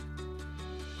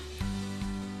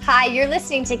Hi, you're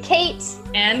listening to Kate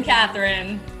and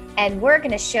Catherine, and we're going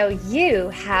to show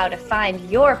you how to find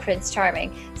your Prince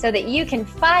Charming so that you can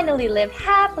finally live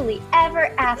happily ever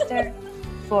after,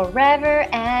 forever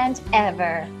and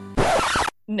ever.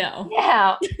 No.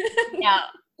 No.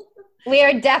 We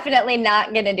are definitely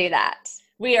not going to do that.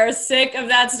 We are sick of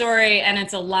that story, and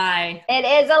it's a lie. It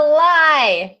is a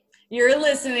lie. You're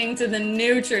listening to The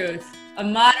New Truth, a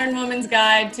modern woman's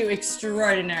guide to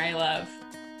extraordinary love.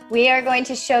 We are going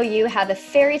to show you how the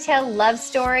fairy tale love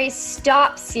story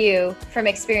stops you from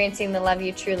experiencing the love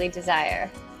you truly desire.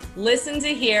 Listen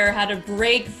to hear how to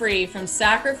break free from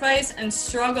sacrifice and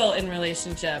struggle in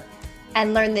relationship.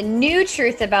 And learn the new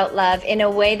truth about love in a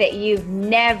way that you've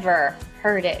never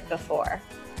heard it before.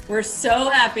 We're so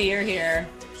happy you're here.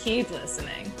 Keep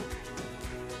listening.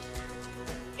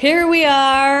 Here we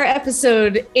are,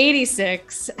 episode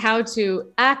 86, how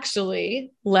to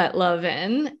actually let love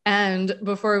in. And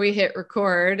before we hit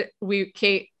record,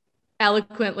 Kate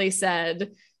eloquently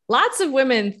said, lots of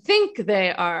women think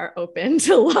they are open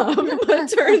to love,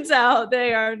 but turns out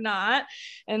they are not.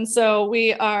 And so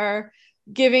we are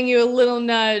giving you a little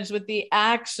nudge with the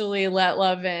actually let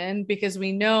love in, because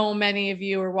we know many of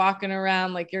you are walking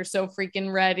around like you're so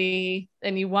freaking ready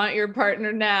and you want your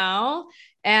partner now.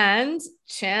 And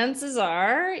chances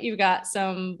are you've got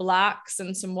some blocks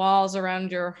and some walls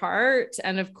around your heart.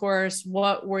 And of course,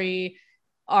 what we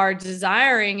are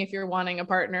desiring, if you're wanting a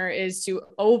partner, is to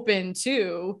open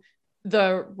to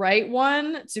the right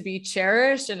one, to be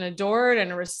cherished and adored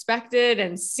and respected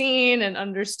and seen and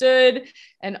understood.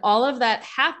 And all of that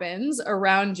happens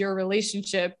around your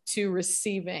relationship to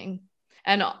receiving.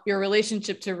 And your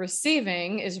relationship to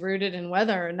receiving is rooted in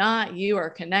whether or not you are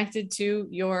connected to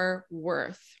your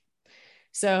worth.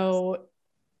 So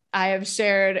I have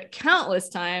shared countless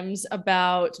times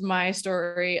about my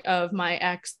story of my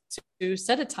ex who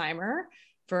set a timer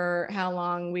for how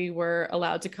long we were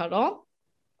allowed to cuddle.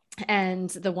 And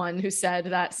the one who said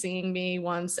that seeing me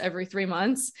once every 3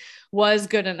 months was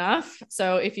good enough.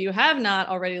 So if you have not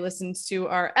already listened to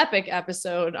our epic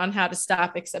episode on how to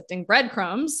stop accepting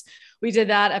breadcrumbs, we did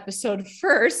that episode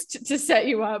first to set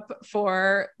you up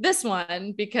for this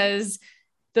one, because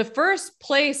the first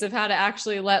place of how to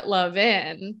actually let love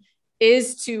in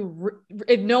is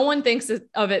no one thinks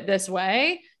of it this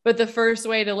way, but the first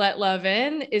way to let love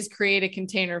in is create a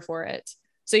container for it.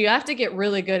 So you have to get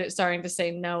really good at starting to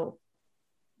say no.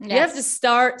 Yes. You have to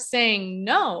start saying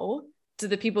no to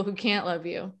the people who can't love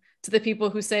you, to the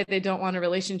people who say they don't want a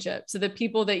relationship, to the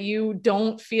people that you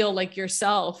don't feel like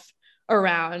yourself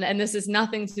around. And this is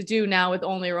nothing to do now with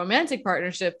only a romantic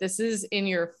partnership. This is in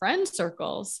your friend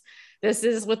circles. This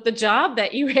is with the job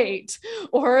that you hate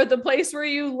or the place where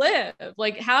you live.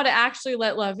 Like, how to actually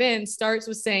let love in starts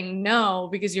with saying no,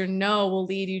 because your no will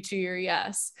lead you to your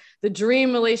yes. The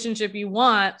dream relationship you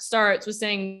want starts with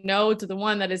saying no to the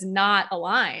one that is not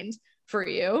aligned for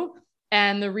you.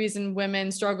 And the reason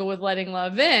women struggle with letting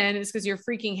love in is because you're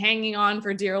freaking hanging on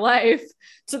for dear life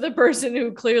to the person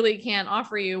who clearly can't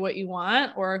offer you what you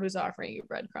want or who's offering you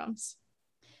breadcrumbs.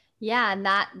 Yeah. And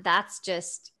that's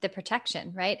just the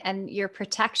protection, right? And your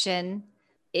protection,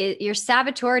 your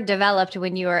saboteur developed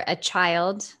when you were a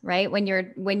child, right? When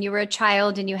you were a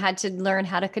child and you had to learn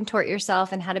how to contort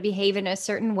yourself and how to behave in a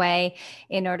certain way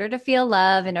in order to feel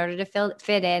love, in order to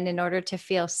fit in order to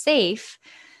feel safe.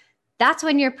 That's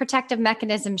when your protective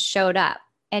mechanisms showed up.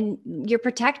 And your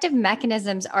protective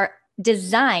mechanisms are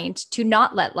designed to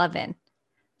not let love in.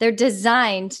 They're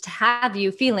designed to have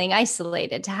you feeling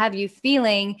isolated, to have you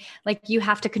feeling like you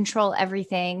have to control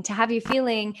everything, to have you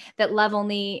feeling that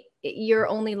you're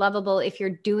only lovable if you're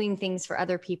doing things for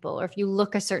other people, or if you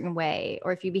look a certain way,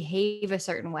 or if you behave a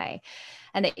certain way,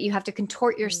 and that you have to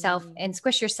contort yourself and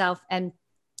squish yourself and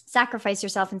sacrifice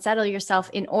yourself and settle yourself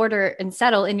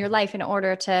settle in your life in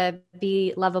order to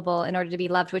be lovable, in order to be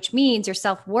loved, which means your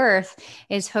self-worth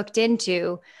is hooked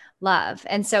into love.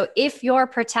 And so if your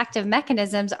protective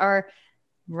mechanisms are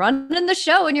running the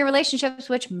show in your relationships,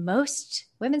 which most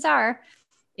women's are,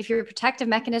 if your protective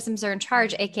mechanisms are in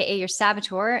charge, AKA your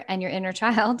saboteur and your inner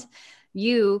child,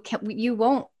 you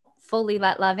won't fully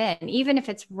let love in, even if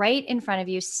it's right in front of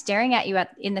you, staring at you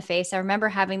in the face. I remember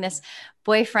having this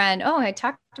boyfriend. Oh, I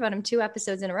talked about him 2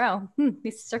 episodes in a row.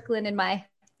 He's circling in my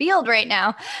field right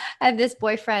now. I have this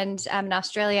boyfriend in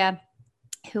Australia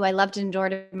who I loved and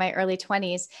adored in my early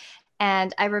 20s.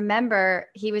 And I remember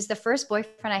he was the first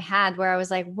boyfriend I had where I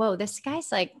was like, whoa, this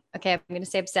guy's like, okay, I'm going to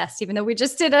say obsessed, even though we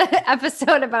just did an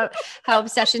episode about how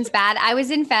obsession's bad. I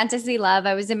was in fantasy love.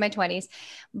 I was in my 20s.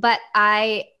 But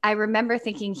I remember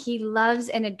thinking, he loves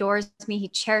and adores me. He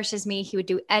cherishes me. He would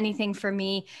do anything for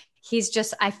me.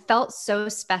 I felt so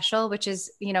special, which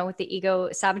is, with the ego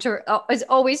saboteur is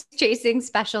always chasing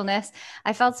specialness.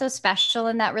 I felt so special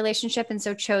in that relationship and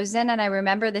so chosen. And I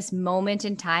remember this moment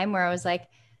in time where I was like,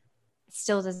 it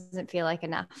still doesn't feel like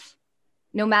enough.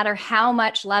 No matter how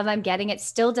much love I'm getting, it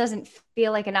still doesn't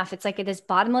feel like enough. It's like this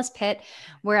bottomless pit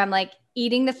where I'm like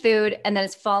eating the food and then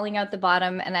it's falling out the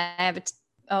bottom. And I have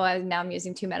now I'm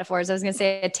using two metaphors. I was going to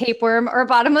say a tapeworm or a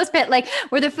bottomless pit, like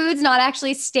where the food's not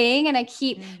actually staying. And I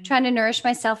keep trying to nourish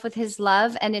myself with his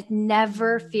love and it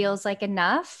never feels like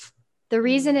enough. The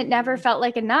reason it never felt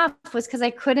like enough was because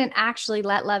I couldn't actually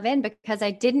let love in, because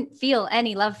I didn't feel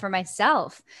any love for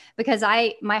myself, because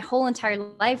my whole entire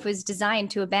life was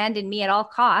designed to abandon me at all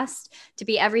costs, to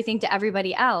be everything to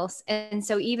everybody else. And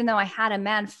so even though I had a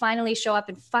man finally show up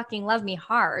and fucking love me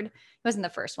hard, he wasn't the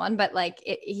first one, but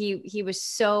he was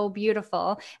so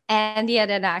beautiful and he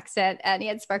had an accent and he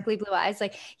had sparkly blue eyes.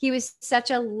 Like he was such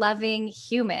a loving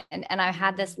human. And I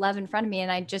had this love in front of me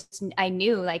and I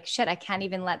knew like, shit, I can't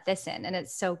even let this in. And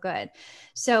it's so good.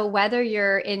 So whether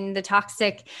you're in the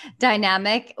toxic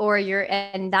dynamic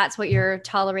and that's what you're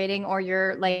tolerating, or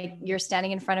you're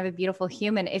standing in front of a beautiful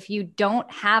human, if you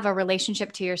don't have a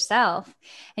relationship to yourself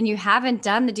and you haven't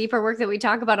done the deeper work that we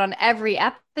talk about on every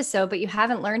episode, but you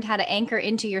haven't learned how to anchor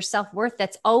into your self-worth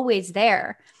that's always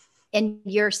there, and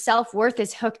your self-worth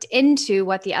is hooked into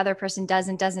what the other person does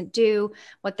and doesn't do,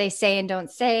 what they say and don't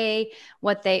say,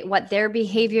 what their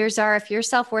behaviors are. If your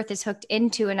self-worth is hooked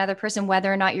into another person,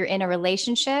 whether or not you're in a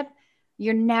relationship,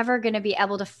 you're never going to be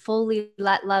able to fully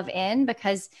let love in,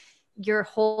 because your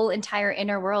whole entire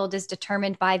inner world is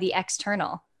determined by the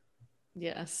external.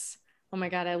 Yes. Oh my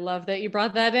God. I love that you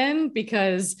brought that in,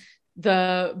 because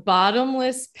the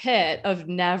bottomless pit of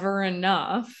never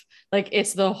enough, like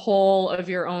it's the whole of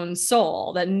your own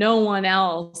soul that no one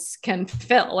else can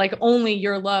fill. Like only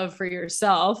your love for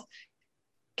yourself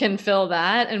can fill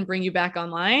that and bring you back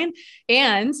online.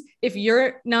 And if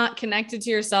you're not connected to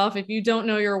yourself, if you don't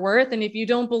know your worth, and if you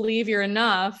don't believe you're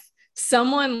enough,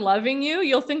 someone loving you,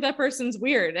 you'll think that person's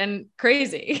weird and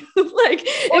crazy. Like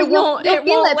it won't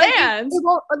land.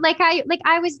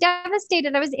 I was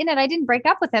devastated. I was in it. I didn't break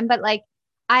up with him, but like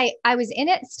I was in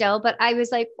it still, but I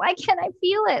was like, why can't I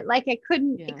feel it? Like it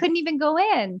couldn't even go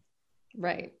in.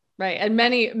 Right. Right. And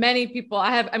many people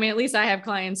at least I have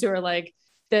clients who are like,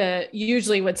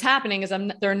 usually what's happening is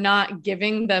they're not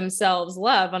giving themselves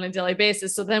love on a daily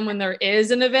basis. So then when there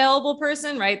is an available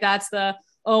person, right, that's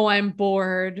I'm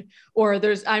bored, or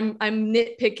I'm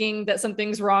nitpicking that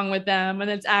something's wrong with them, and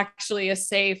it's actually a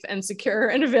safe and secure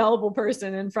and available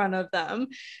person in front of them.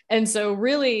 And so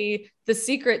really the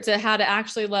secret to how to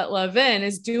actually let love in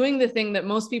is doing the thing that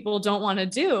most people don't want to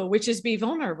do, which is be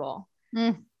vulnerable.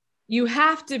 You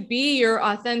have to be your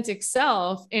authentic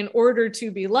self in order to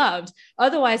be loved.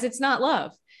 Otherwise, it's not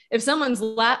love. If someone's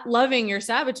loving your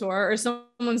saboteur, or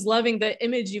someone's loving the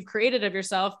image you've created of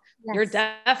yourself, you're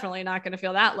definitely not going to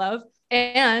feel that love.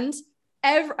 And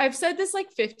I've said this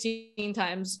like 15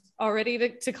 times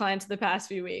already to clients the past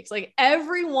few weeks. Like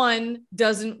everyone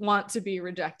doesn't want to be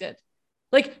rejected.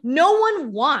 Like no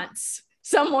one wants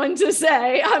someone to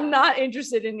say, I'm not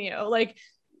interested in you. Like,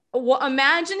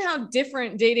 imagine how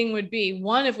different dating would be.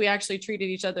 One, if we actually treated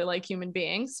each other like human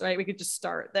beings, right? We could just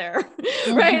start there,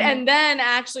 right? And then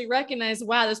actually recognize,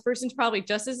 wow, this person's probably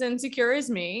just as insecure as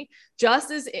me,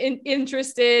 just as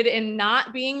interested in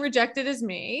not being rejected as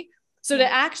me. So to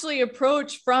actually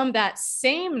approach from that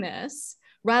sameness,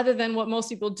 rather than what most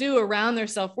people do around their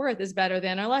self-worth is better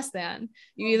than or less than.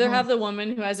 You either have the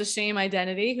woman who has a shame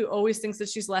identity, who always thinks that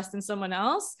she's less than someone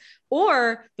else,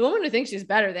 or the woman who thinks she's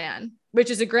better than, which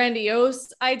is a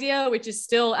grandiose idea, which is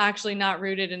still actually not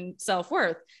rooted in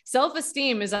self-worth.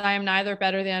 Self-esteem is I am neither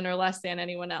better than or less than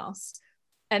anyone else.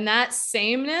 And that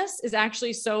sameness is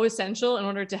actually so essential in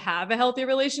order to have a healthy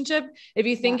relationship. If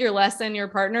you think you're less than your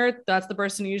partner, that's the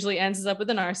person who usually ends up with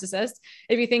a narcissist.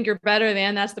 If you think you're better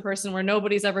than, that's the person where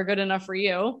nobody's ever good enough for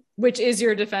you, which is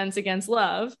your defense against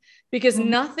love, because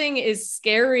nothing is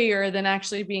scarier than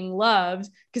actually being loved,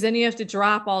 because then you have to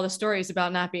drop all the stories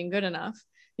about not being good enough.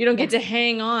 You don't get to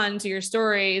hang on to your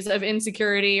stories of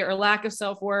insecurity or lack of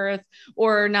self-worth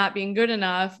or not being good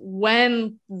enough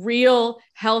when real,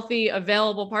 healthy,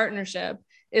 available partnership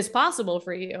is possible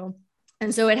for you.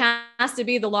 And so it has to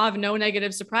be the law of no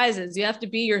negative surprises. You have to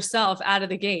be yourself out of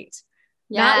the gate.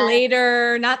 Not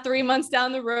later, not 3 months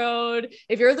down the road.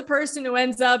 If you're the person who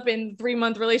ends up in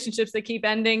 3-month relationships that keep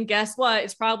ending, guess what?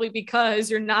 It's probably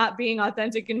because you're not being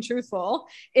authentic and truthful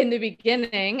in the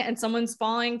beginning, and someone's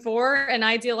falling for an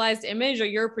idealized image, or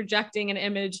you're projecting an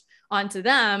image onto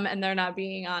them and they're not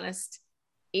being honest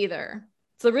either.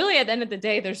 So really at the end of the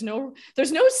day, there's no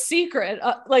secret.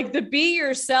 Like the be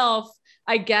yourself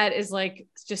I get is like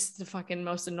just the fucking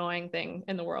most annoying thing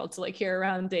in the world to like hear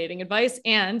around dating advice.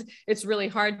 And it's really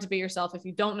hard to be yourself if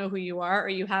you don't know who you are, or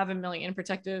you have a million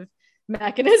protective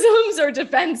mechanisms or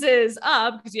defenses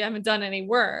up because you haven't done any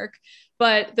work.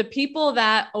 But the people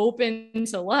that open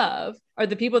to love are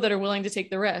the people that are willing to take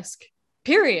the risk,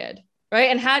 period. Right.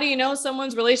 And how do you know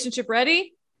someone's relationship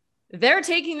ready? They're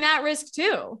taking that risk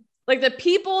too. Like the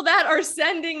people that are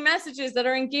sending messages, that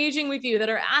are engaging with you, that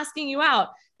are asking you out,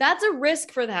 that's a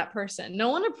risk for that person. No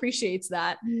one appreciates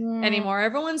that anymore.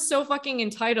 Everyone's so fucking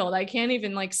entitled. I can't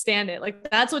even like stand it. Like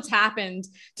that's what's happened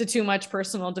to too much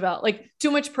personal development, like too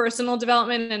much personal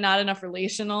development and not enough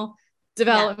relational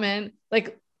development. Yeah.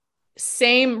 Like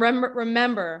same,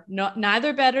 remember,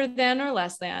 neither better than or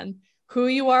less than. Who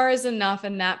you are is enough,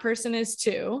 and that person is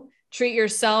too. Treat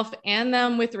yourself and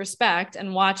them with respect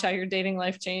and watch how your dating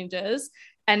life changes.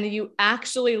 And you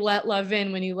actually let love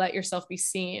in when you let yourself be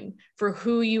seen for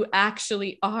who you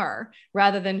actually are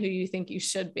rather than who you think you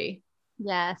should be.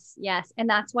 Yes. Yes. And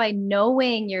that's why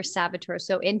knowing your saboteur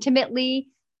so intimately,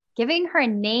 giving her a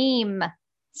name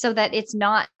so that it's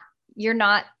not, you're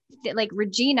not like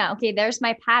Regina. Okay, there's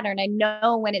my pattern. I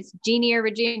know when it's Jeannie or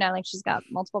Regina, like she's got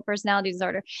multiple personality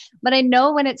disorder, but I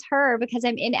know when it's her because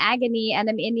I'm in agony and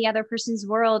I'm in the other person's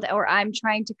world, or I'm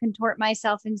trying to contort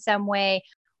myself in some way,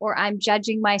 or I'm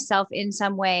judging myself in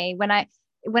some way. When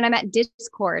I'm at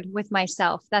discord with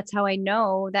myself, that's how I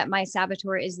know that my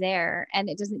saboteur is there. And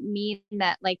it doesn't mean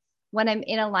that like when I'm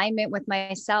in alignment with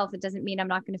myself, it doesn't mean I'm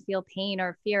not going to feel pain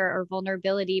or fear or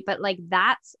vulnerability, but like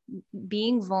that's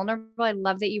being vulnerable. I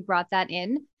love that you brought that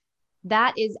in.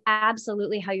 That is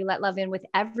absolutely how you let love in with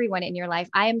everyone in your life.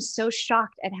 I am so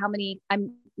shocked at how many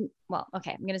I'm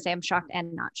going to say I'm shocked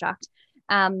and not shocked.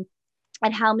 And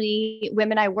how many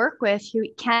women I work with who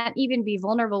can't even be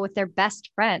vulnerable with their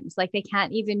best friends. Like they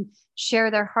can't even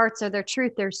share their hearts or their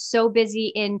truth. They're so busy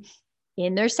in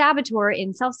their saboteur,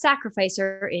 in self-sacrifice,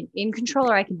 or in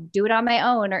control, or I can do it on my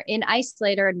own, or in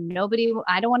isolator,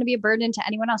 I don't want to be a burden to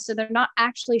anyone else. So they're not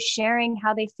actually sharing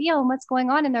how they feel and what's going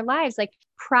on in their lives. Like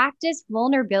practice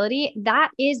vulnerability.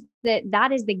 That is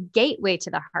the gateway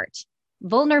to the heart.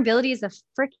 Vulnerability is the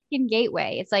freaking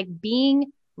gateway. It's like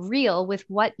being real with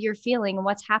what you're feeling and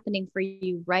what's happening for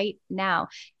you right now,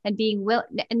 and being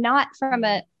not from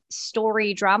a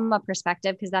story drama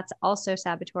perspective, because that's also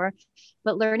saboteur,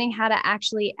 but learning how to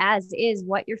actually as is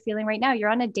what you're feeling right now. You're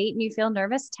on a date and you feel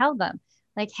nervous, tell them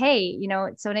like, hey,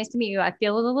 it's so nice to meet you. I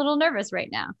feel a little nervous right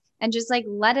now, and just like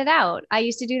let it out. I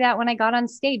used to do that when I got on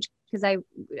stage because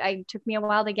I took me a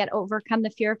while to overcome the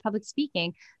fear of public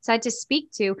speaking. So I had to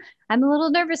speak to, I'm a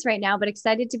little nervous right now, but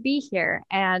excited to be here.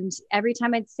 And every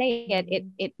time I'd say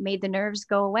it made the nerves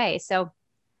go away. So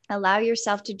allow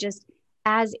yourself to just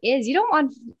as is. You don't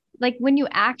want, like when you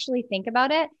actually think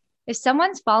about it, if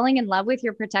someone's falling in love with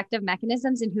your protective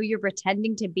mechanisms and who you're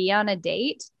pretending to be on a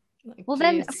date, well,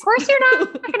 then of course you're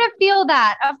not going to feel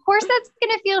that. Of course, that's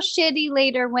going to feel shitty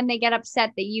later when they get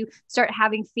upset that you start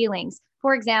having feelings.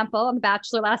 For example, on The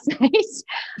Bachelor last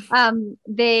night,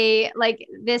 they like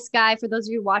this guy, for those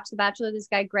of you who watch The Bachelor, this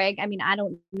guy, Greg, I mean, I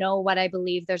don't know what I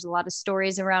believe. There's a lot of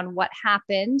stories around what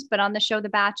happened, but on the show, The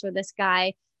Bachelor, this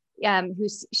guy,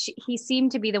 he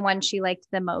seemed to be the one she liked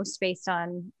the most based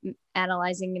on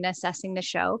analyzing and assessing the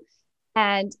show.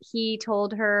 And he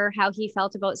told her how he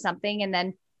felt about something. And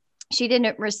then she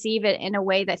didn't receive it in a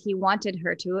way that he wanted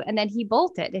her to. And then he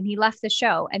bolted and he left the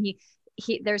show. And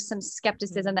there's some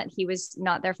skepticism that he was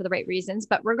not there for the right reasons,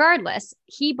 but regardless,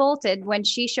 he bolted when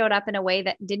she showed up in a way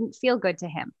that didn't feel good to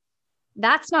him.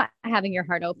 That's not having your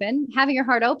heart open. Having your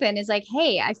heart open is like,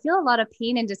 hey, I feel a lot of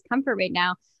pain and discomfort right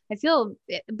now.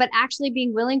 But actually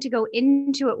being willing to go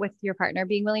into it with your partner,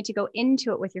 being willing to go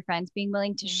into it with your friends, being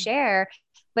willing to share,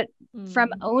 but from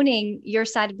owning your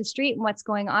side of the street and what's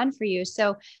going on for you.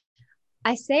 So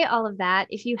I say all of that.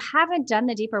 If you haven't done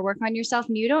the deeper work on yourself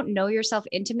and you don't know yourself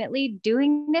intimately,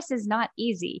 doing this is not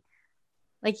easy.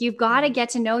 Like you've got to get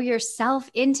to know yourself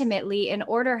intimately in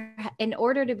order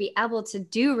to be able to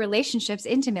do relationships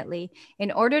intimately.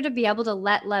 In order to be able to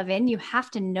let love in, you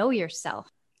have to know yourself.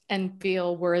 And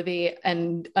feel worthy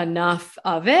and enough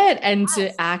of it. And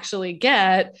to actually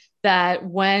get that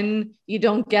when you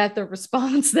don't get the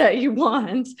response that you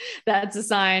want, that's a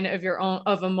sign of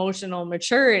of emotional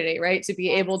maturity, right? To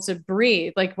be able to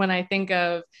breathe. Like when I think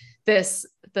of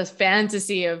the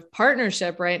fantasy of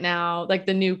partnership right now, like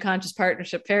the new conscious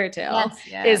partnership fairy tale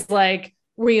is like,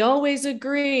 we always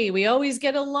agree. We always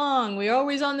get along. We're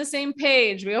always on the same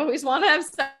page. We always want to have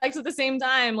sex at the same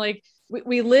time. Like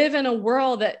we live in a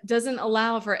world that doesn't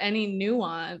allow for any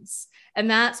nuance. And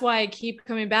that's why I keep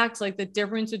coming back to like the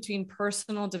difference between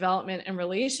personal development and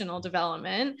relational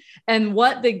development and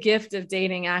what the gift of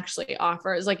dating actually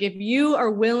offers. Like if you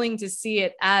are willing to see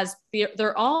it as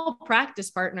they're all practice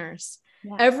partners.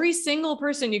 Yeah. Every single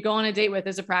person you go on a date with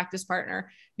is a practice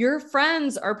partner. Your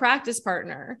friends are practice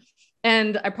partner.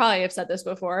 And I probably have said this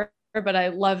before, but I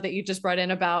love that you just brought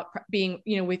in about being,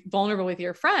 vulnerable with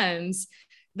your friends,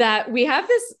 that we have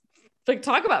this like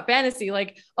talk about fantasy,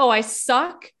 like, oh, I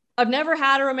suck. I've never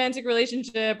had a romantic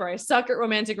relationship, or I suck at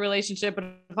romantic relationship. But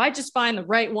if I just find the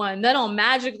right one, then I'll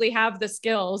magically have the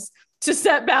skills to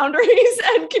set boundaries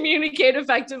and communicate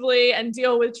effectively and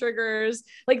deal with triggers.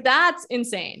 Like that's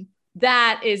insane.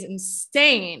 That is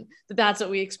insane that that's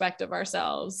what we expect of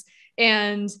ourselves.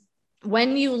 And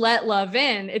when you let love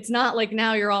in, it's not like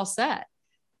now you're all set.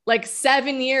 Like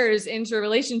 7 years into a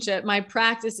relationship, my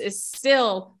practice is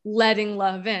still letting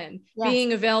love in,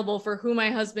 being available for who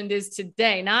my husband is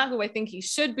today, not who I think he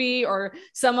should be, or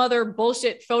some other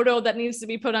bullshit photo that needs to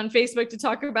be put on Facebook to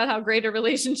talk about how great a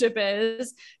relationship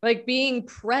is, like being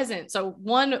present. So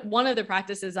one of the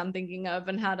practices I'm thinking of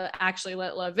and how to actually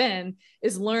let love in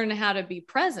is learn how to be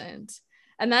present.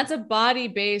 And that's a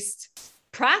body-based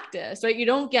practice, right? You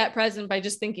don't get present by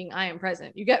just thinking I am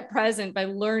present. You get present by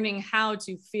learning how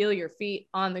to feel your feet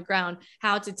on the ground,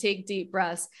 how to take deep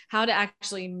breaths, how to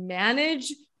actually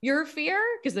manage your fear,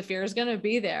 because the fear is going to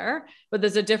be there. But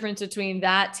there's a difference between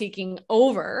that taking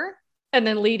over and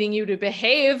then leading you to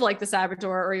behave like the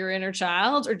saboteur or your inner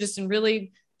child, or just in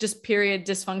really just period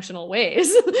dysfunctional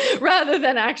ways, rather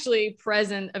than actually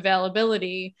present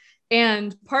availability.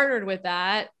 And partnered with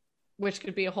that, which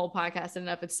could be a whole podcast in and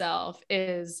of itself,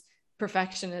 is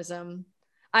perfectionism.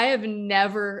 I have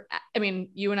never,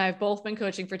 you and I have both been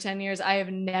coaching for 10 years. I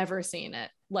have never seen it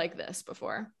like this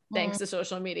before, thanks to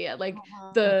social media. Like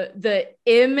the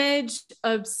image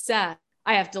obsessed.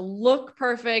 I have to look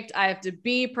perfect. I have to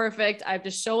be perfect. I have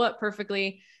to show up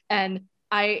perfectly. And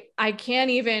I can't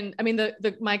even,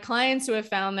 my clients who have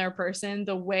found their person,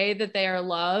 the way that they are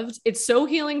loved, it's so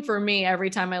healing for me every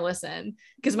time I listen,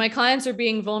 because my clients are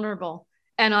being vulnerable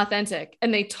and authentic,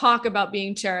 and they talk about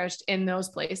being cherished in those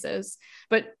places.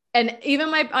 And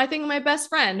even I think my best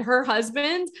friend, her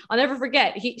husband, I'll never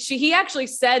forget. He actually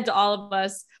said to all of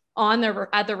us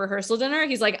at the rehearsal dinner,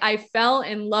 he's like, I fell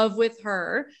in love with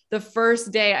her the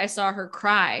first day I saw her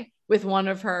cry with one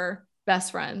of her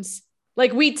best friends.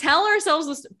 Like we tell ourselves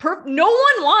this, no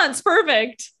one wants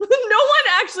perfect. No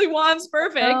one actually wants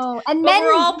perfect. Oh, and men,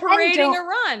 we're all parading a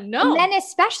run. No, men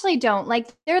especially don't. Like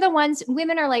they're the ones,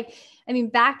 women are like,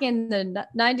 back in the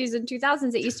 90s and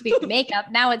 2000s, it used to be makeup.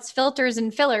 Now it's filters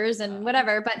and fillers and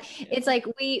whatever. But it's like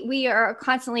we are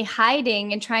constantly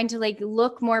hiding and trying to like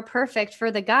look more perfect for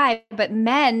the guy. But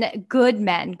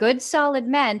good solid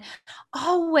men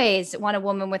always want a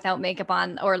woman without makeup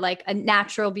on, or like a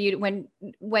natural beauty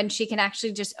when she can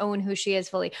actually just own who she is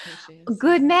fully.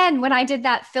 Good men. When I did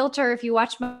that filter, if you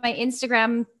watch my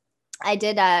Instagram, I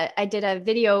did a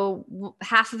video,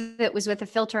 half of it was with a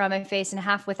filter on my face and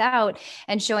half without,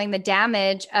 and showing the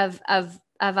damage of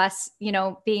us,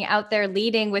 being out there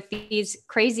leading with these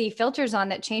crazy filters on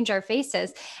that change our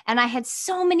faces. And I had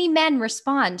so many men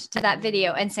respond to that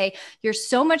video and say, you're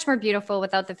so much more beautiful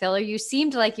without the filter. You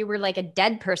seemed like you were like a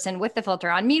dead person with the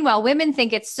filter on. Meanwhile, women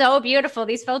think it's so beautiful,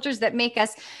 these filters that make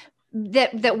us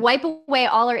that wipe away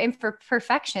all our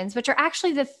imperfections, which are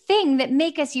actually the thing that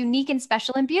make us unique and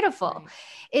special and beautiful. Right.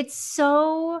 It's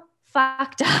so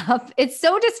fucked up. It's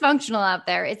so dysfunctional out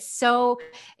there. It's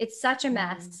such a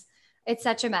mess. It's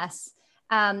such a mess.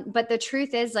 But the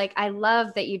truth is, like, I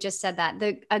love that you just said that.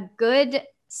 A good,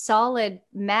 solid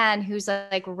man who's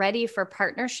like ready for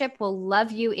partnership will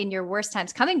love you in your worst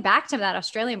times. Coming back to that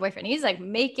Australian boyfriend, he's like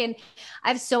I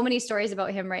have so many stories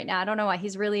about him right now. I don't know why,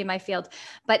 he's really in my field,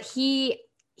 but he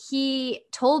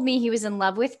told me he was in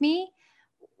love with me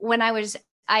when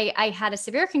I had a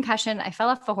severe concussion. I fell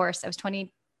off a horse. I was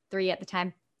 23 at the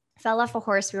time. Fell off a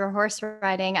horse. We were horse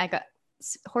riding.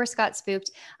 Horse got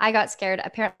spooked. I got scared.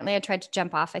 Apparently I tried to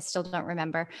jump off. I still don't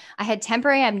remember. I had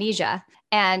temporary amnesia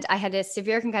and I had a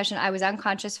severe concussion. I was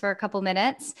unconscious for a couple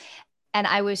minutes. And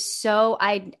I was so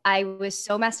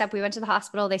messed up. We went to the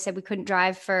hospital. They said we couldn't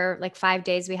drive for like 5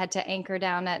 days. We had to anchor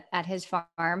down at his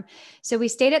farm. So we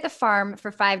stayed at the farm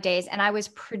for 5 days and I was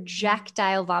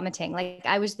projectile vomiting. Like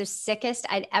I was the sickest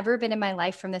I'd ever been in my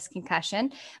life from this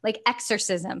concussion, like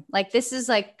exorcism. Like this is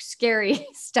like scary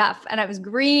stuff. And I was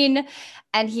green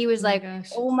and he was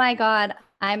oh my God,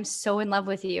 I'm so in love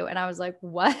with you. And I was like,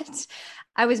 what?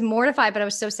 I was mortified, but I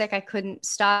was so sick I couldn't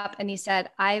stop. And he said,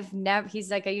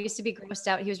 he's like, I used to be grossed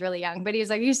out. He was really young, but he was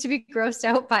like, I used to be grossed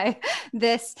out by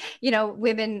this,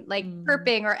 women like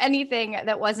burping or anything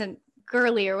that wasn't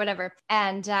girly or whatever.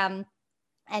 And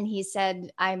he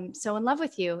said, I'm so in love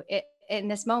with you in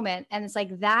this moment. And it's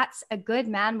like, that's a good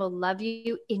man will love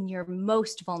you in your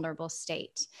most vulnerable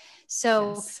state.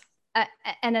 So yes.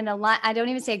 And I don't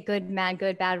even say good man,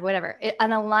 good, bad, whatever.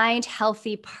 An aligned,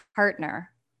 healthy partner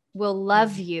will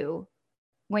love you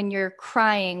when you're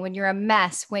crying, when you're a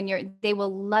mess, they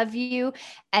will love you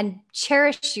and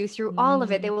cherish you through all of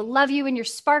it. They will love you in your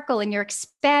sparkle and your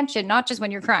expansion, not just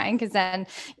when you're crying. Cause then,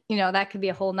 that could be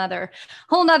a whole nother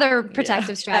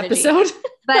protective strategy. Episode.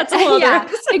 But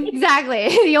episode. Exactly.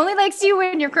 He only likes you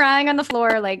when you're crying on the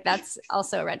floor. Like that's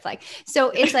also a red flag.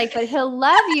 So it's like, but he'll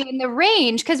love you in the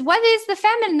range. Cause what is the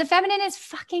feminine? The feminine is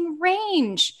fucking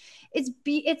range.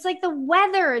 It's like the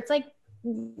weather. It's like,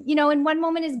 in one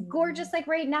moment is gorgeous, like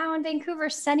right now in Vancouver,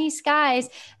 sunny skies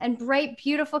and bright,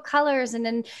 beautiful colors.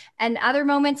 And other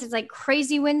moments it's like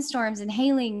crazy windstorms and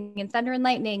hailing and thunder and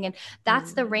lightning. And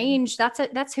that's the range.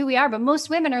 That's who we are. But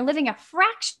most women are living a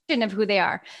fraction of who they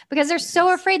are because they're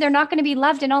so afraid they're not going to be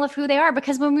loved in all of who they are.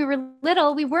 Because when we were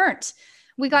little, we weren't.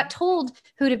 We got told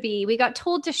who to be. We got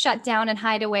told to shut down and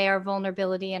hide away our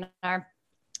vulnerability and our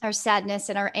sadness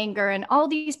and our anger, and all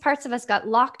these parts of us got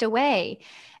locked away.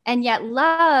 And yet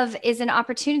love is an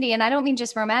opportunity. And I don't mean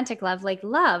just romantic love, like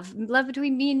love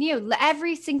between me and you.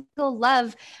 Every single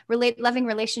loving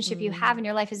relationship you have in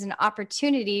your life is an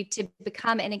opportunity to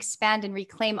become and expand and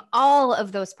reclaim all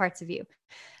of those parts of you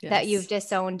that you've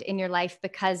disowned in your life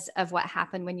because of what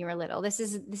happened when you were little. This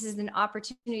is an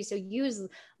opportunity. So use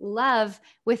love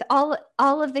with all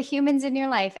of the humans in your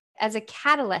life as a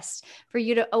catalyst for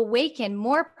you to awaken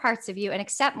more parts of you and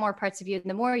accept more parts of you. And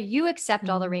the more you accept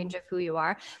all the range of who you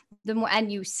are, the more,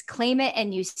 and you claim it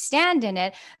and you stand in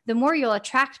it, the more you'll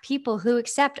attract people who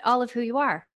accept all of who you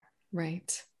are.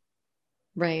 Right.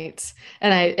 Right.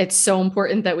 And it's so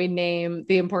important that we name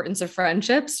the importance of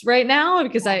friendships right now,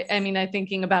 because I'm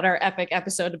thinking about our epic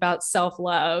episode about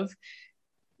self-love.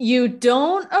 You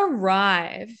don't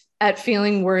arrive at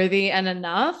feeling worthy and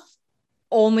enough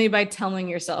only by telling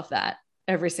yourself that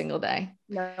every single day.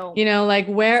 No. Like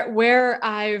when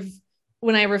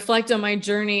I reflect on my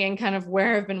journey and kind of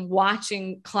where I've been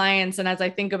watching clients, and as I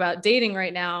think about dating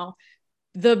right now,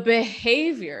 the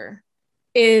behavior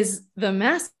is the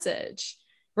message,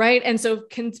 right? And so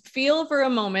can feel for a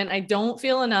moment, I don't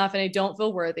feel enough and I don't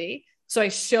feel worthy. So I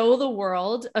show the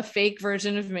world a fake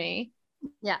version of me.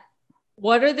 Yeah.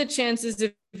 What are the chances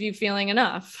of you feeling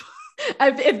enough?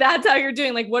 If that's how you're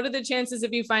doing, like, what are the chances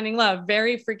of you finding love?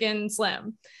 Very freaking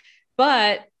slim.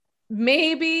 But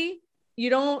maybe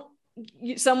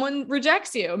someone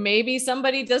rejects you. Maybe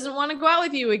somebody doesn't want to go out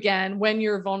with you again when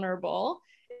you're vulnerable.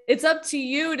 It's up to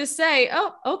you to say,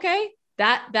 oh, okay,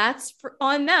 that's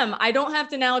on them. I don't have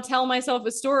to now tell myself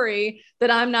a story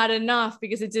that I'm not enough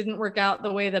because it didn't work out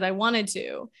the way that I wanted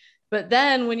to. But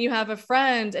then when you have a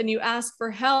friend and you ask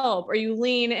for help, or you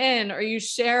lean in, or you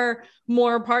share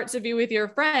more parts of you with your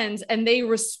friends and they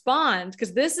respond,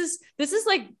 because this is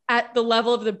like at the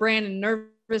level of the brain and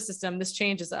nervous system, this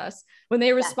changes us. When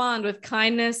they respond with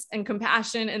kindness and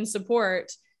compassion and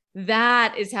support,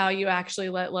 that is how you actually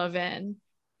let love in.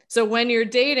 So when you're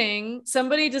dating,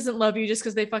 somebody doesn't love you just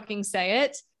because they fucking say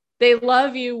it. They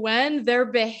love you when their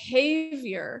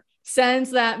behavior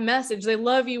sends that message. They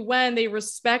love you when they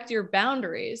respect your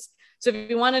boundaries. So if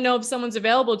you want to know if someone's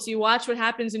available to you, watch what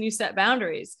happens when you set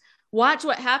boundaries. Watch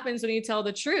what happens when you tell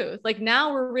the truth. Like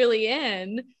now we're really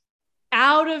in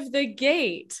out of the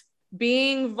gate,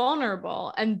 being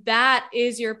vulnerable. And that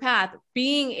is your path,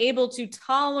 being able to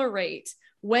tolerate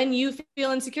when you feel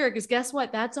insecure, because guess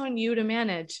what? That's on you to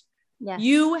manage. Yes.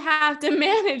 You have to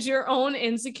manage your own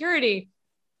insecurity.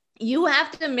 You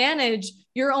have to manage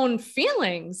your own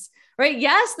feelings, right?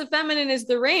 Yes, the feminine is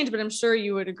the range, but I'm sure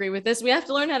you would agree with this. We have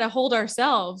to learn how to hold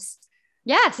ourselves.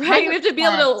 Yes. Right. We have to be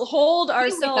able to hold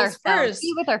ourselves first.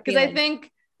 Because I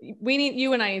think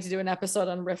you and I need to do an episode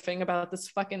on riffing about this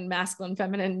fucking masculine,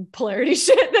 feminine polarity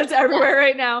shit that's everywhere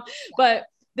right now. But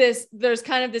there's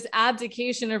kind of this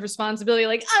abdication of responsibility.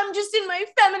 Like, I'm just in my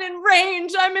feminine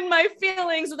range. I'm in my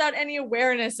feelings without any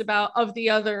awareness of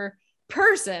the other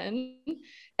person.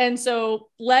 And so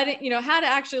how to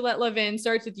actually let love in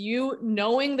starts with you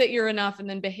knowing that you're enough and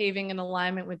then behaving in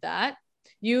alignment with that.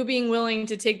 You being willing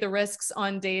to take the risks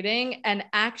on dating and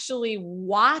actually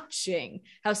watching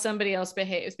how somebody else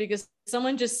behaves, because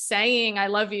someone just saying, I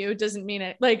love you doesn't mean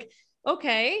it. Like,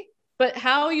 okay, but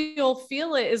how you'll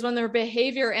feel it is when their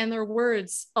behavior and their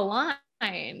words align.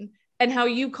 and how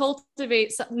you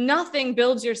cultivate nothing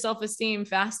builds your self-esteem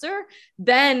faster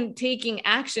than taking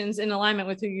actions in alignment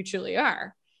with who you truly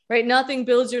are, right? Nothing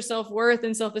builds your self-worth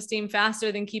and self-esteem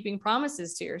faster than keeping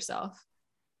promises to yourself,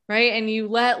 right? And you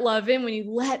let love in when you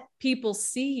let people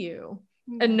see you.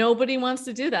 And nobody wants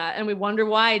to do that. And we wonder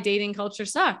why dating culture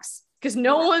sucks, because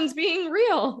no one's being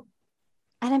real.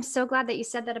 And I'm so glad that you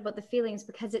said that about the feelings,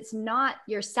 because it's not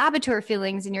your saboteur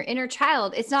feelings and your inner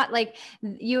child. It's not like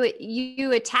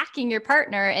you attacking your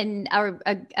partner, and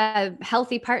a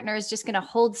healthy partner is just going to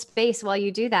hold space while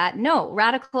you do that. No,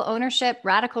 radical ownership,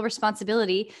 radical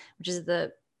responsibility, which is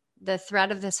the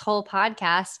thread of this whole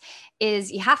podcast,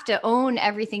 is you have to own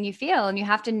everything you feel, and you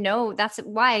have to know. That's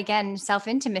why, again,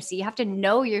 self-intimacy, you have to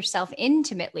know yourself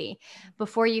intimately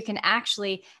before you can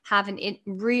actually have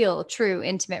real, true,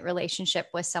 intimate relationship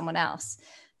with someone else.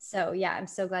 So yeah, I'm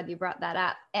so glad you brought that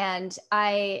up. And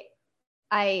I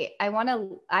want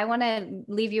to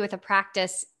leave you with a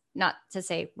practice. Not to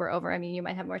say we're over. I mean, you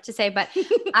might have more to say, but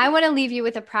I want to leave you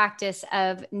with a practice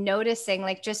of noticing,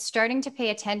 like just starting to pay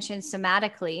attention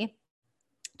somatically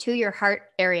to your heart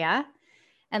area,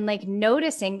 and like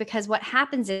noticing, because what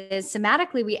happens is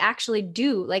somatically, we actually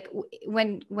do, like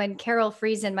when Carol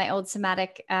Friesen, my old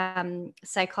somatic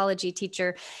psychology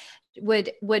teacher,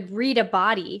 would read a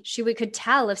body, could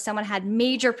tell if someone had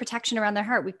major protection around their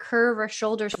heart. We curve our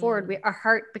shoulders forward, our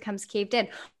heart becomes caved in,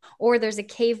 or there's a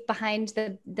cave behind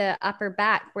the upper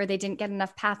back where they didn't get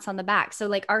enough pats on the back. So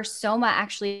like our soma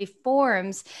actually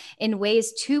forms in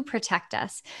ways to protect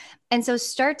us. And so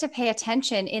start to pay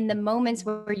attention in the moments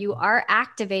where you are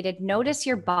activated. Notice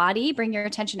your body, bring your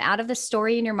attention out of the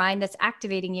story in your mind that's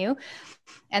activating you,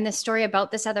 and the story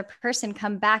about this other person.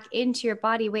 Come back into your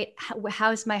body. Wait,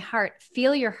 how's my heart?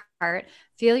 Feel your heart,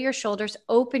 feel your shoulders,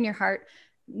 open your heart,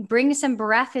 bring some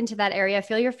breath into that area.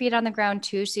 Feel your feet on the ground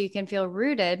too, so you can feel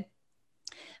rooted.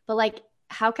 But like,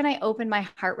 how can I open my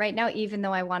heart right now, even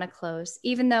though I want to close,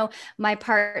 even though my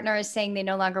partner is saying they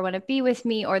no longer want to be with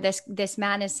me, or this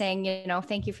man is saying,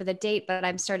 thank you for the date, but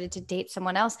I'm started to date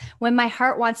someone else. When my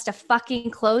heart wants to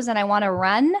fucking close and I want to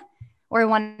run, or I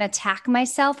want to attack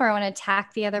myself, or I want to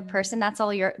attack the other person,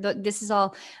 this is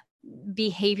all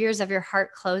behaviors of your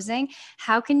heart closing.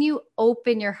 How can you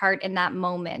open your heart in that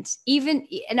moment? Even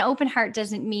an open heart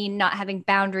doesn't mean not having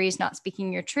boundaries, not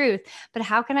speaking your truth, but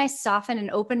how can I soften and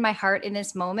open my heart in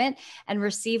this moment and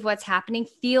receive what's happening,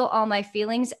 feel all my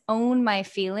feelings, own my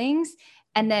feelings,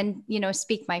 and then,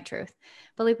 speak my truth.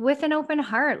 But like with an open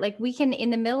heart, like we can, in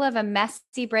the middle of a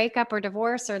messy breakup or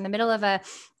divorce, or in the middle of a,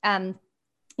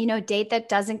 date that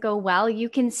doesn't go well, you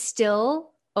can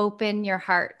still open your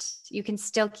heart. You can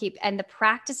still keep, and the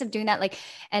practice of doing that,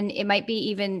 and it might be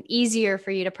even easier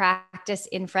for you to practice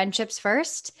in friendships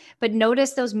first, but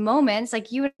notice those moments.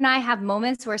 Like you and I have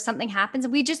moments where something happens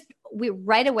and we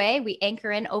right away, we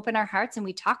anchor in, open our hearts, and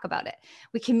we talk about it.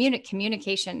 We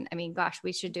communication. I mean, gosh,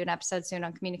 we should do an episode soon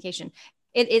on communication.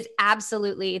 It is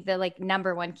absolutely the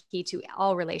number one key to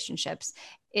all relationships,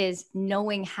 is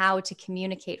knowing how to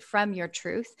communicate from your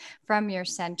truth, from your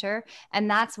center. And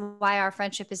that's why our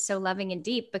friendship is so loving and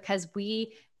deep, because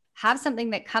we have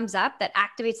something that comes up that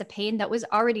activates a pain that was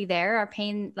already there. Our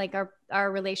pain, our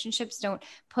relationships don't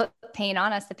put pain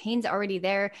on us. The pain's already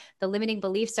there. The limiting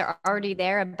beliefs are already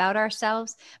there about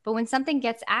ourselves. But when something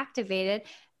gets activated,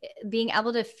 being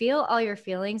able to feel all your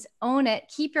feelings, own it,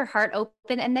 keep your heart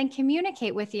open, and then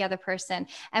communicate with the other person.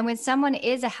 And when someone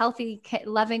is a healthy,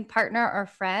 loving partner or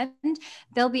friend,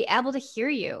 they'll be able to hear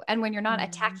you. And when you're not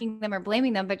attacking them or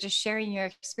blaming them, but just sharing your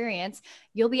experience,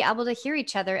 you'll be able to hear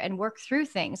each other and work through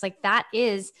things. Like that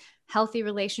is healthy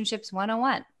relationships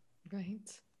 101.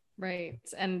 Right.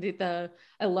 And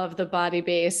I love the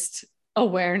body-based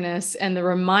awareness and the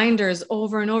reminders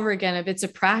over and over again of it's a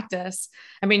practice.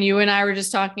 I mean, you and I were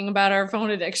just talking about our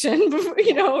phone addiction,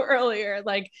 earlier,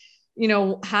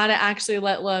 how to actually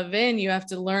let love in. You have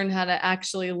to learn how to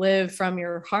actually live from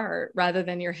your heart rather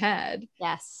than your head.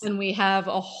 Yes. And we have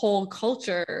a whole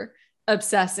culture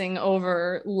obsessing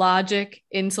over logic,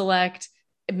 intellect,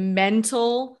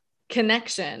 mental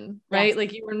connection, right? Yes.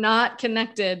 Like you are not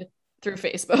connected through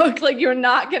Facebook. Like you're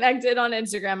not connected on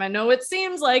Instagram. I know it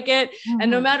seems like it. Mm-hmm.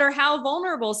 And no matter how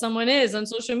vulnerable someone is on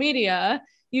social media,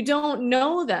 you don't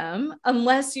know them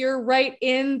unless you're right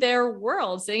in their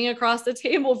world, sitting across the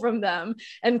table from them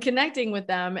and connecting with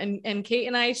them. And Kate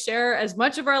and I share as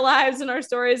much of our lives and our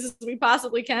stories as we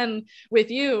possibly can with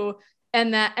you,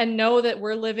 and know that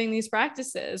we're living these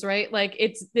practices, right? Like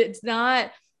it's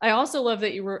not, I also love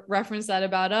that you referenced that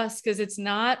about us, because it's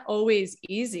not always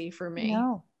easy for me.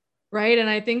 No. Right. And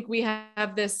I think we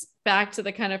have this back to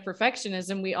the kind of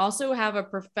perfectionism, we also have a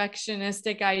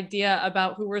perfectionistic idea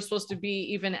about who we're supposed to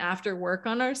be even after work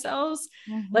on ourselves.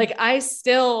 Like I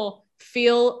still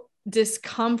feel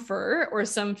discomfort or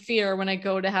some fear when I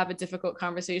go to have a difficult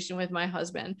conversation with my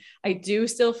husband. I do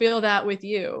still feel that with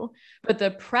you, but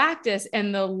the practice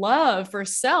and the love for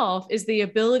self is the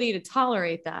ability to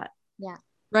tolerate that. Yeah.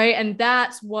 Right. And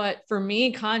that's what, for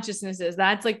me, consciousness is.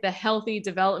 That's like the healthy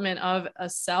development of a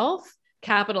self,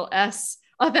 capital S,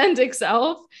 authentic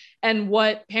self. And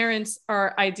what parents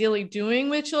are ideally doing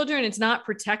with children, it's not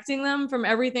protecting them from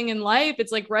everything in life.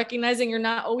 It's like recognizing you're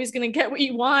not always going to get what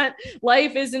you want.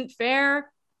 Life isn't fair.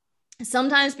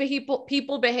 Sometimes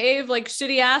people behave like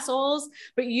shitty assholes,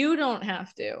 but you don't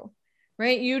have to,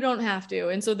 right? You don't have to.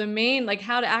 And so the main, like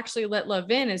how to actually let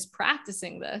love in is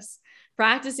practicing this,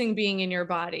 practicing being in your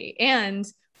body. And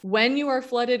when you are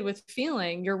flooded with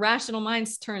feeling, your rational mind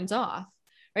turns off.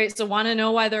 Right. So want to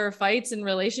know why there are fights in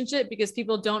relationship? Because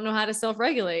people don't know how to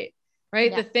self-regulate,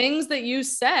 right? Yeah. The things that you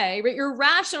say, right? Your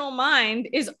rational mind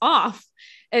is off.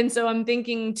 And so I'm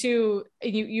thinking too,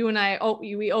 you and I,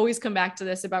 we always come back to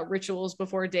this about rituals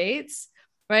before dates,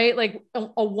 right? Like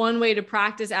a one way to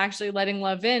practice actually letting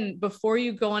love in before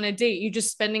you go on a date. You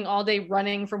just spending all day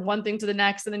running from one thing to the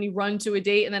next, and then you run to a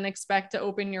date and then expect to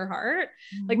open your heart.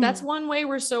 Like that's one way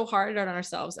we're so hard on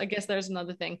ourselves. I guess there's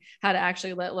another thing, how to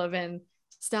actually let love in.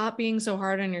 Stop being so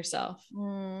hard on yourself,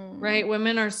 right?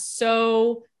 Women are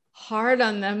so hard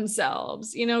on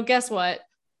themselves. Guess what?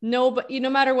 No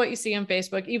matter what you see on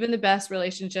Facebook, even the best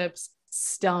relationships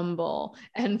stumble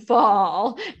and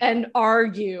fall and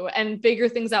argue and figure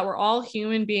things out. We're all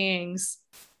human beings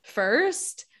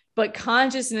first, but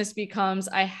consciousness becomes,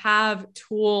 I have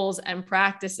tools and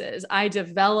practices. I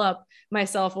develop my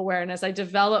self-awareness. I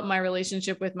develop my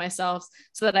relationship with myself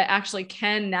so that I actually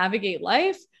can navigate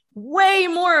life way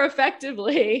more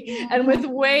effectively and with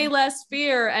way less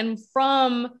fear. And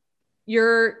from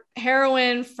your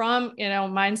heroine, from,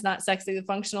 mine's not sexy, the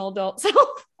functional adult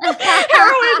self.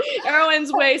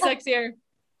 Heroine's way sexier,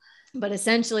 but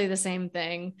essentially the same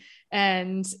thing.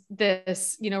 And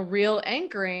this, real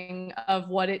anchoring of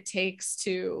what it takes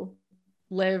to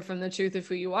live from the truth of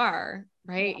who you are,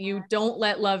 right? Yeah. You don't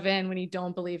let love in when you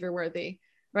don't believe you're worthy.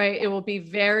 Right. It will be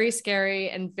very scary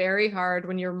and very hard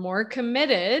when you're more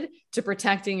committed to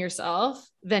protecting yourself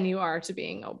than you are to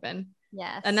being open.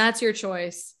 Yes. And that's your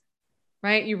choice,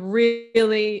 right? You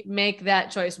really make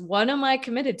that choice. What am I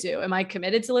committed to? Am I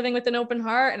committed to living with an open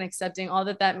heart and accepting all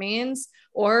that means?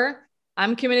 Or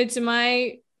I'm committed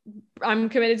to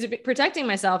protecting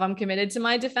myself. I'm committed to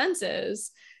my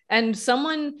defenses. And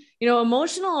someone,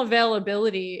 emotional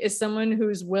availability is someone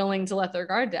who's willing to let their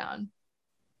guard down.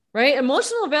 Right?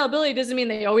 Emotional availability doesn't mean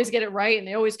they always get it right and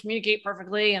they always communicate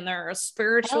perfectly and they're a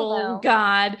spiritual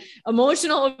God.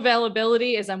 Emotional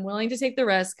availability is, I'm willing to take the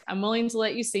risk. I'm willing to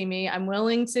let you see me. I'm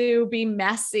willing to be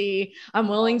messy. I'm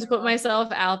willing to put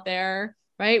myself out there,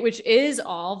 right? Which is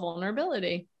all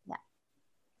vulnerability. Yeah.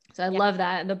 So I love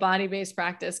that. And the body-based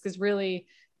practice, because really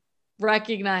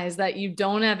recognize that you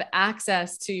don't have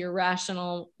access to your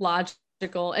rational logic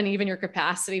and even your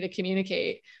capacity to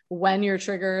communicate when you're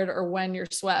triggered or when you're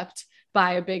swept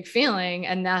by a big feeling.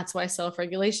 And that's why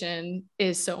self-regulation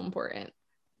is so important.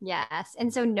 Yes.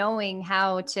 And so knowing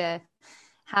how to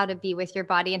be with your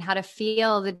body and how to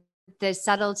feel the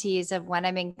subtleties of when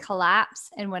I'm in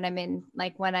collapse and when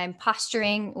I'm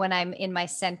posturing, when I'm in my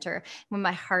center, when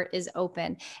my heart is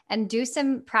open, and do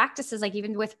some practices, like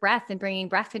even with breath and bringing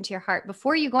breath into your heart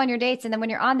before you go on your dates. And then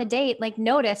when you're on the date, like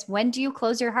notice, when do you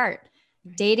close your heart?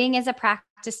 Dating is a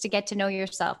practice to get to know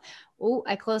yourself. Oh,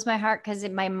 I close my heart because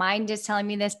my mind is telling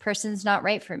me this person's not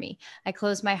right for me. I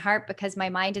close my heart because my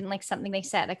mind didn't like something they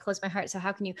said. I close my heart. So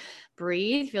how can you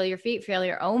breathe, feel your feet, feel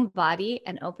your own body,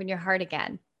 and open your heart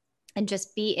again? And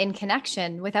just be in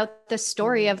connection without the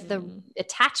story of the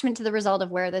attachment to the result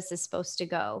of where this is supposed to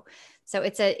go. So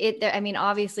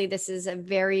obviously this is a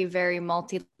very, very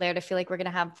multi-layered. I feel like we're going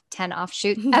to have 10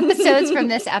 offshoot episodes from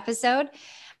this episode.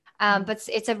 But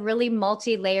it's a really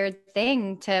multi-layered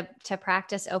thing to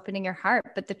practice opening your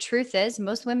heart. But the truth is,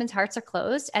 most women's hearts are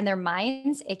closed, and their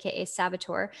minds, AKA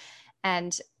saboteur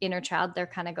and inner child, they're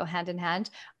kind of go hand in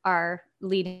hand, are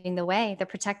leading the way. The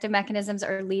protective mechanisms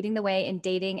are leading the way in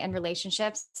dating and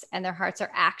relationships, and their hearts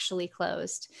are actually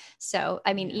closed. So,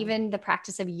 even the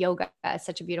practice of yoga is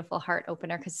such a beautiful heart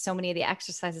opener, because so many of the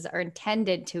exercises are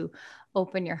intended to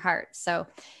open your heart. So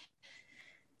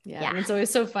Yeah. And it's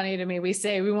always so funny to me. We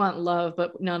say we want love,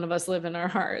 but none of us live in our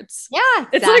hearts. Yeah.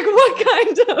 Exactly. It's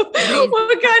like,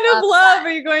 what kind of love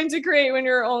are you going to create when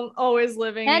you're always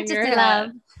living in your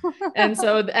head?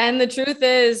 Love. And the truth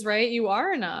is, right, you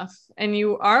are enough and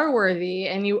you are worthy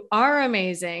and you are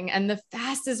amazing. And the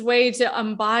fastest way to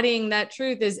embodying that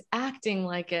truth is acting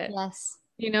like it. Yes.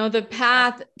 The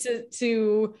path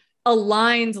to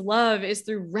aligned love is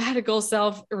through radical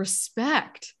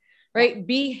self-respect. Right?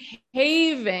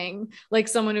 Behaving like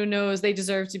someone who knows they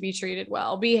deserve to be treated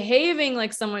well, behaving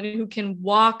like someone who can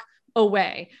walk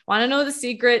away. Want to know the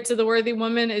secret to the worthy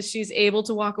woman is she's able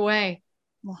to walk away,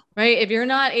 right? If you're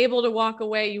not able to walk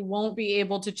away, you won't be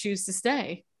able to choose to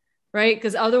stay, right?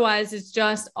 Because otherwise it's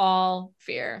just all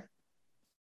fear.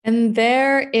 And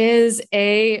there is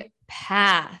a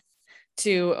path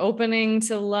to opening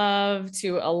to love,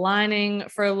 to aligning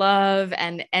for love,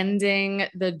 and ending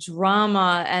the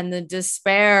drama and the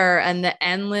despair and the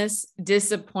endless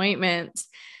disappointment.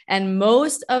 And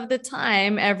most of the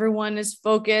time, everyone is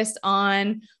focused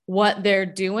on what they're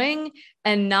doing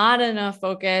and not enough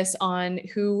focus on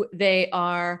who they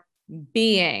are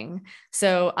being.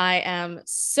 So I am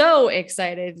so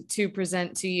excited to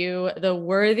present to you the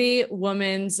Worthy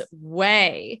Woman's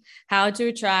Way, how to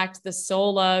attract the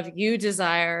soul love you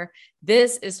desire.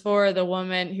 This is for the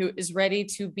woman who is ready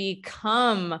to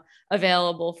become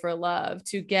available for love,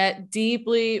 to get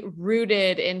deeply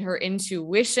rooted in her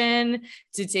intuition,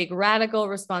 to take radical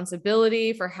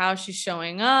responsibility for how she's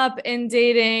showing up in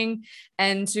dating,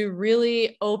 and to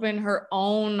really open her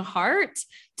own heart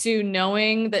to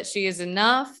knowing that she is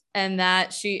enough and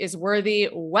that she is worthy,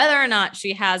 whether or not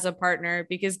she has a partner.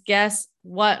 Because guess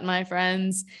what, my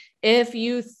friends? If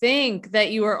you think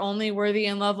that you are only worthy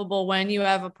and lovable when you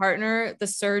have a partner, the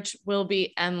search will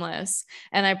be endless.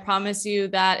 And I promise you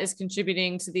that is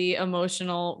contributing to the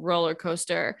emotional roller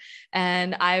coaster.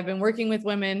 And I've been working with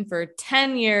women for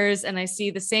 10 years and I see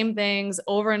the same things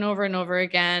over and over and over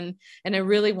again. And I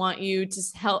really want you to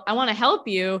I want to help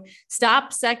you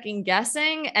stop second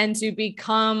guessing and to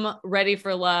become ready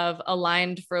for love,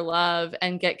 aligned for love,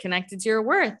 and get connected to your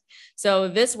worth. So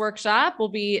this workshop will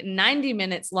be 90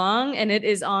 minutes long. And it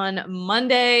is on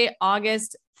Monday,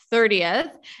 August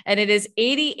 30th, and it is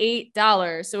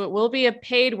 $88. So it will be a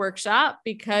paid workshop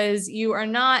because you are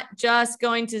not just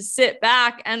going to sit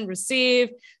back and receive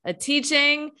a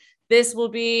teaching. This will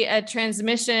be a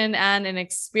transmission and an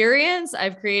experience.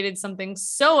 I've created something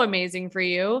so amazing for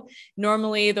you.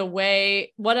 Normally,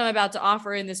 what I'm about to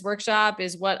offer in this workshop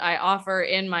is what I offer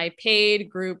in my paid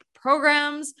group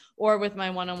programs or with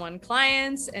my one-on-one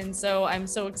clients. And so I'm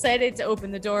so excited to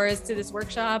open the doors to this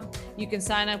workshop. You can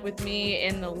sign up with me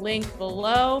in the link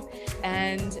below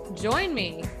and join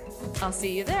me. I'll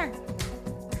see you there.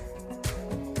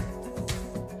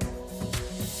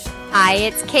 Hi,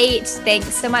 it's Kate.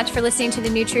 Thanks so much for listening to the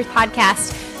New Truth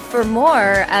podcast. For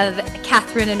more of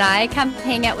Catherine and I, come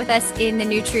hang out with us in the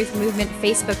New Truth Movement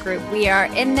Facebook group. We are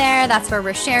in there. That's where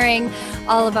we're sharing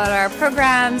all about our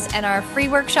programs and our free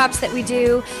workshops that we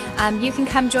do. You can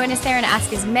come join us there and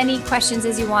ask as many questions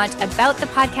as you want about the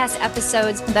podcast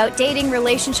episodes, about dating,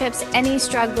 relationships, any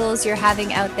struggles you're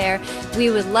having out there. We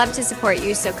would love to support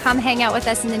you. So come hang out with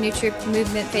us in the New Truth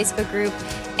Movement Facebook group,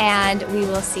 and we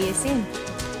will see you soon.